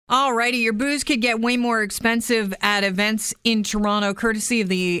Alrighty, your booze could get way more expensive at events in Toronto, courtesy of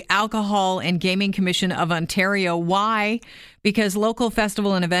the Alcohol and Gaming Commission of Ontario. Why? Because local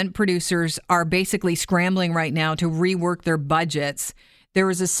festival and event producers are basically scrambling right now to rework their budgets. There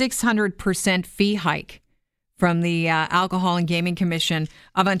was a 600% fee hike from the Alcohol and Gaming Commission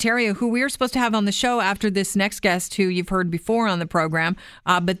of Ontario, who we are supposed to have on the show after this next guest, who you've heard before on the program.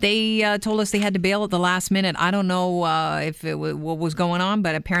 But they told us they had to bail at the last minute. I don't know what was going on,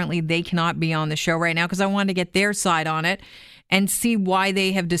 but apparently they cannot be on the show right now because I wanted to get their side on it and see why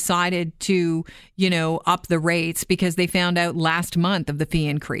they have decided to, up the rates, because they found out last month of the fee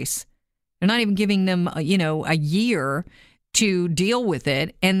increase. They're not even giving them, a year to deal with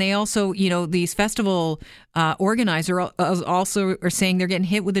it. And they also, these festival organizers also are saying they're getting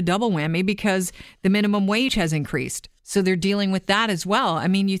hit with a double whammy because the minimum wage has increased. So they're dealing with that as well. I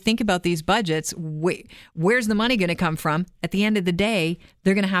mean, you think about these budgets, where's the money going to come from? At the end of the day,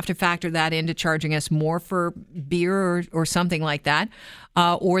 they're going to have to factor that into charging us more for beer or something like that,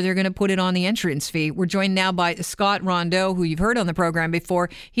 or they're going to put it on the entrance fee. We're joined now by Scott Rondeau, who you've heard on the program before.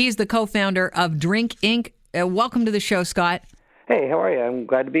 He's the co-founder of Drink Inc. Welcome to the show, Scott. Hey, how are you? I'm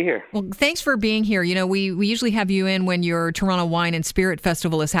glad to be here. Well, thanks for being here. We usually have you in when your Toronto Wine and Spirit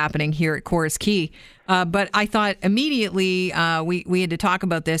Festival is happening here at Corus Quay. But I thought immediately we had to talk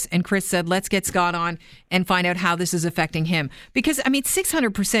about this, and Chris said, let's get Scott on and find out how this is affecting him. Because,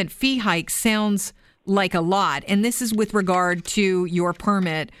 600% fee hike sounds like a lot, and this is with regard to your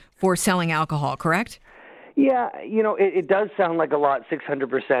permit for selling alcohol, correct? Yeah, it does sound like a lot.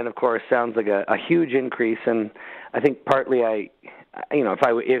 600%, of course, sounds like a huge increase, and I think partly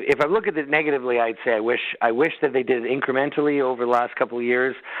if I look at it negatively, I'd say I wish that they did it incrementally over the last couple of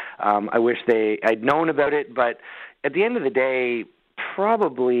years. I wish I'd known about it, but at the end of the day,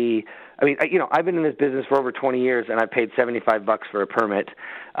 probably. I've been in this business for over 20 years, and I paid $75 for a permit.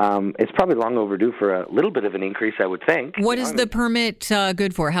 It's probably long overdue for a little bit of an increase, I would think. What is the permit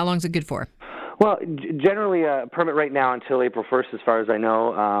good for? How long is it good for? Well, generally a permit right now until April 1st, as far as I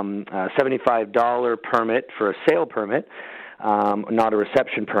know, a $75 permit for a sale permit, not a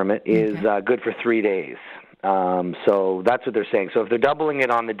reception permit, is good for 3 days. So that's what they're saying. So if they're doubling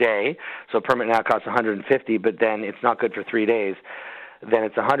it on the day, so a permit now costs $150, but then it's not good for 3 days, then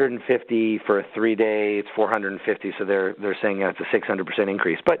it's $150 for a 3 day. It's $450. So they're saying it's a 600%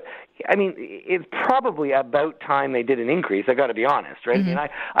 increase. But it's probably about time they did an increase. I got to be honest, right? Mm-hmm.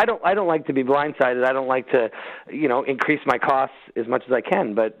 I don't like to be blindsided. I don't like to, increase my costs as much as I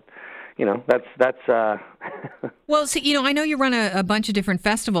can. But that's. Well, see, I know you run a bunch of different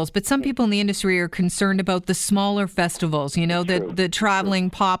festivals, but some people in the industry are concerned about the smaller festivals, the traveling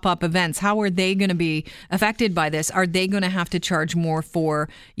pop-up events. How are they going to be affected by this? Are they going to have to charge more for,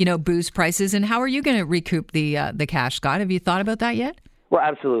 booze prices? And how are you going to recoup the cash, Scott? Have you thought about that yet? Well,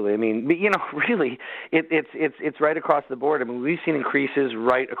 absolutely. Really, it's right across the board. We've seen increases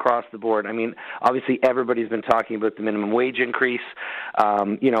right across the board. Obviously, everybody's been talking about the minimum wage increase.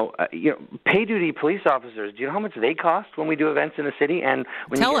 Pay duty police officers. Do you know how much they cost when we do events in the city? And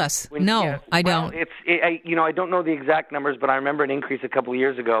tell us. No, I don't. I don't know the exact numbers, but I remember an increase a couple of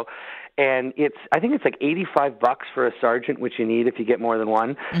years ago. And I think it's like $85 for a sergeant, which you need if you get more than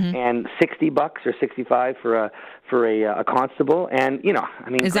one, and $60 or $65 for a constable. And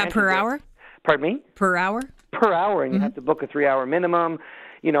is that per hour? Pardon me? Per hour? Per hour, and you have to book a 3-hour minimum.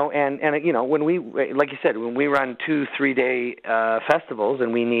 When we, like you said, when we run 2-3 day festivals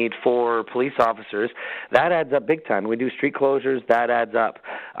and we need 4 police officers, that adds up big time. We do street closures, that adds up.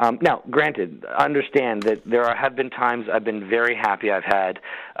 Now, granted, understand that there have been times I've been very happy I've had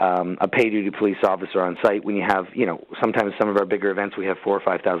a pay duty police officer on site. When you have, sometimes some of our bigger events we have 4,000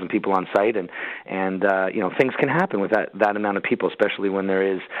 or 5,000 people on site, and things can happen with that amount of people, especially when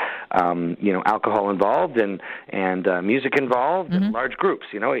there is alcohol involved and music involved and large groups.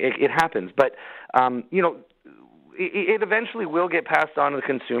 It happens, but it eventually will get passed on to the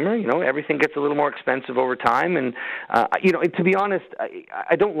consumer. Everything gets a little more expensive over time, and to be honest,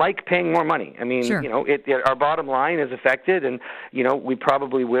 I don't like paying more money. Sure. Our bottom line is affected, and we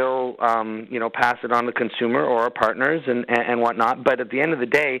probably will pass it on to the consumer or our partners and whatnot. But at the end of the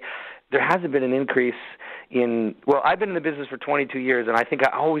day, there hasn't been an increase I've been in the business for 22 years, and I think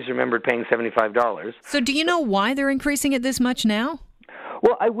I always remembered paying $75. So do you know why they're increasing it this much now?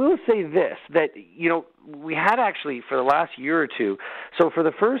 Well, I will say this, that, we had actually for the last year or two, so for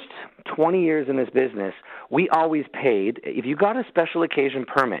the first 20 years in this business, we always paid, if you got a special occasion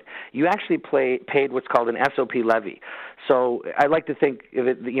permit, you actually paid what's called an SOP levy. So I like to think of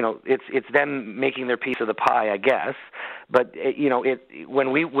it, it's them making their piece of the pie, I guess. But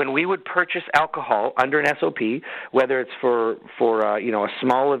when we would purchase alcohol under an SOP, whether it's for a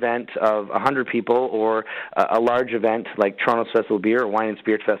small event of 100 people or a large event like Toronto's Festival of Beer or Wine and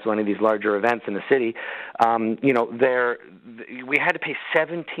Spirit Festival, any of these larger events in the city, we had to pay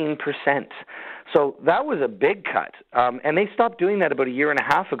 17%. So that was a big cut, and they stopped doing that about a year and a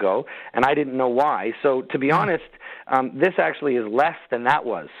half ago, and I didn't know why. So to be honest, this actually is less than that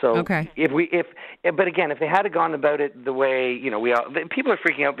was. So okay. But again, if they had gone about it the way people are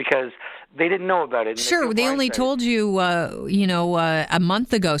freaking out because they didn't know about it. Sure, they only told you, a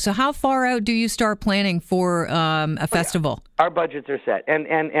month ago. So how far out do you start planning for a festival? Yeah. Our budgets are set, and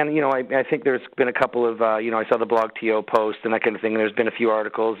I think there's been a couple of I saw the blog TO post and that kind of thing. There's been a few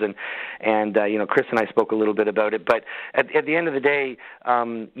articles, and Chris and I spoke a little bit about it. But at the end of the day,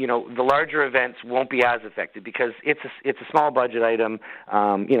 the larger events won't be as affected because it's a small budget item.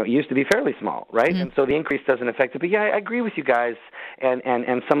 It used to be fairly small, right? Mm-hmm. And so the increase doesn't affect it. But yeah, I agree with you guys.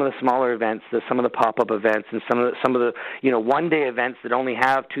 And some of the smaller events, some of the pop-up events, and some of the one-day events that only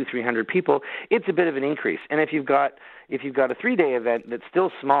have 200-300 people, it's a bit of an increase. And if you've got a 3-day event that's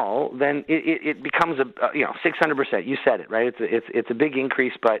still small, then it becomes 600%. You said it, right? It's a big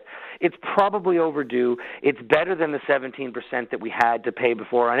increase, but it's probably overdue. It's better than the 17% that we had to pay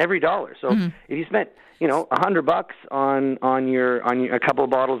before on every dollar. So if you spent $100 on a couple of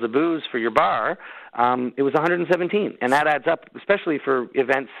bottles of booze for your bar, it was $117, and that adds up, especially for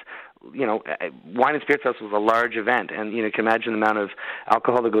events. Wine and Spirit Festival is a large event, and you can imagine the amount of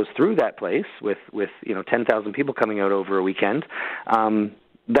alcohol that goes through that place with 10,000 people coming out over a weekend.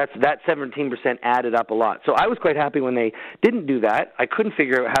 That 17% added up a lot. So I was quite happy when they didn't do that. I couldn't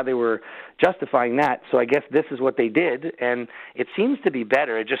figure out how they were justifying that. So I guess this is what they did, and it seems to be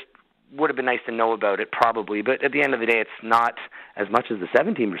better. It just would have been nice to know about it, probably. But at the end of the day, it's not as much as the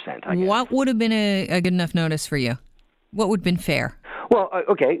 17%, I guess. What would have been a good enough notice for you? What would have been fair? Well,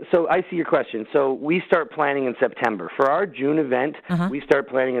 okay, so I see your question. So we start planning in September. For our June event, we start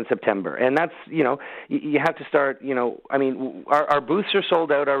planning in September. And that's, you have to start, our booths are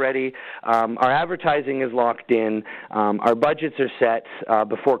sold out already. Our advertising is locked in. Our budgets are set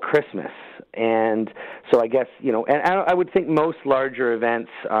before Christmas. And so I guess, and I would think most larger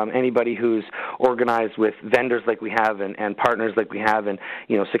events, anybody who's organized with vendors like we have and partners like we have and,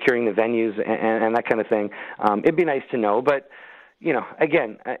 securing the venues and that kind of thing, it'd be nice to know. But,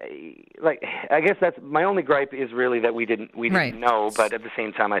 again, I guess that's my only gripe is really that we didn't right. know, but at the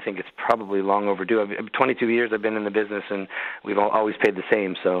same time, I think it's probably long overdue. 22 years I've been in the business, and we've always paid the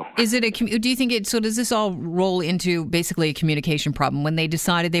same. So, do you think does this all roll into basically a communication problem when they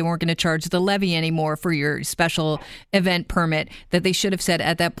decided they weren't going to charge the levy anymore for your special event permit? That they should have said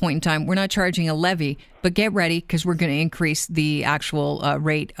at that point in time, we're not charging a levy, but get ready because we're going to increase the actual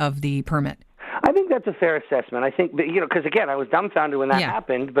rate of the permit. I think that's a fair assessment. I think, because again, I was dumbfounded when that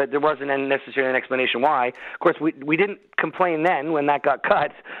happened, but there wasn't necessarily an explanation why. Of course, we didn't complain then when that got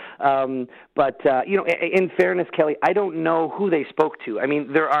cut. But in fairness, Kelly, I don't know who they spoke to. I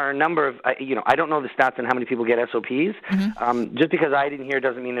mean, there are a number of, I don't know the stats on how many people get SOPs. Mm-hmm. Just because I didn't hear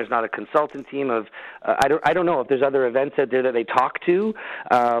doesn't mean there's not a consultant team of, I don't know if there's other events out there that they talk to.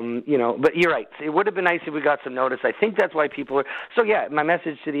 But you're right. It would have been nice if we got some notice. I think that's why people are. So yeah, my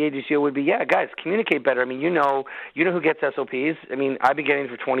message to the AGCO would be, guys, communicate better. I mean, you know who gets SOPs. I mean, I've been getting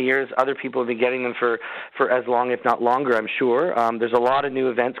them for 20 years. Other people have been getting them for as long, if not longer, I'm sure. There's a lot of new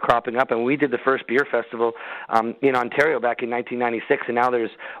events cropping up, and we did the first beer festival in Ontario back in 1996, and now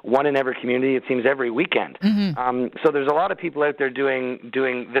there's one in every community, it seems, every weekend. Mm-hmm. So there's a lot of people out there doing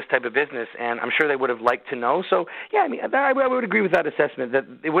this type of business, and I'm sure they would have liked to know. So, yeah, I mean, I would agree with that assessment, that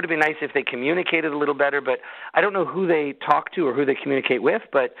it would have been nice if they communicated a little better, but I don't know who they talk to or who they communicate with,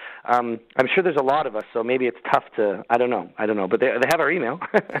 but I'm sure there's a lot of us, so maybe it's tough to, I don't know, but they have our email.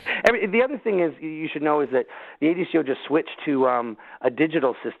 The other thing is, you should know, is that the AGCO just switched to a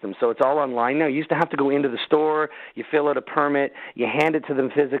digital system, so it's all online now. You used to have to go into the store, you fill out a permit, you hand it to them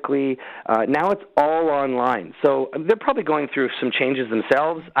physically. Now it's all online, so they're probably going through some changes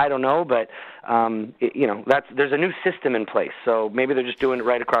themselves. I don't know, but there's a new system in place, so maybe they're just doing it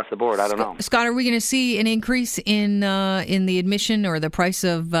right across the board. I don't know. Scott, are we going to see an increase in the admission or the price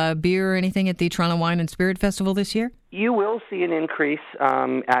of beer or anything at the Toronto Wine and Spirit Festival this year? You will see an increase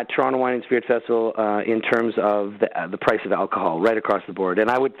at Toronto Wine and Spirit Festival in terms of the price of alcohol right across the board,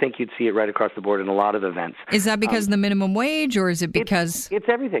 and I would think you'd see it right across the board in a lot of events. Is that because of the minimum wage, or is it because it's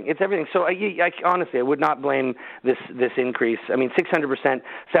everything? It's everything. So honestly, I would not blame this increase. I mean, 600%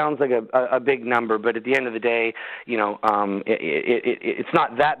 sounds like a big number, but at the end of the day, it's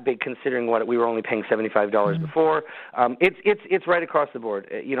not that big considering what we were only paying $75 before. It's right across the board.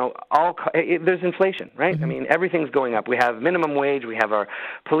 There's inflation, right? I mean, everything's going up. We have minimum wage. We have our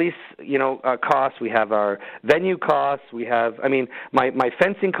police, costs. We have our venue costs. We have, my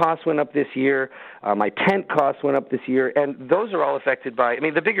fencing costs went up this year. My tent costs went up this year, and those are all affected by.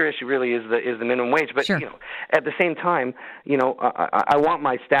 The bigger issue really is the minimum wage. But sure. At the same time, I want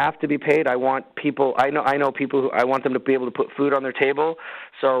my staff to be paid. I want people. I know people who I want them to be able to put food on their table.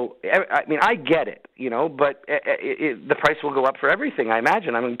 So I get it, but the price will go up for everything. I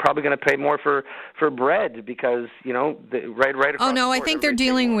imagine. I'm probably going to pay more for bread because right across. Oh no, the board, I think they're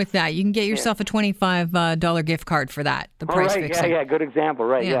dealing with that. You can get yourself a $25 gift card for that. The price fixing. Yeah, good example.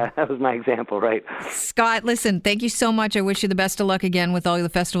 Right, yeah, that was my example. Right. Scott, listen, thank you so much. I wish you the best of luck again with all the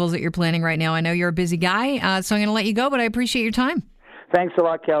festivals that you're planning right now. I know you're a busy guy, so I'm going to let you go, but I appreciate your time. Thanks a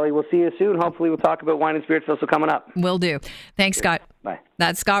lot, Kelly. We'll see you soon. Hopefully we'll talk about Wine and Spirits Festival coming up. Will do. Thanks, Scott. Bye.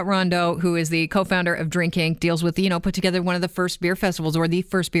 That's Scott Rondeau, who is the co-founder of Drink Inc., deals with, put together one of the first beer festivals or the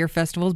first beer festival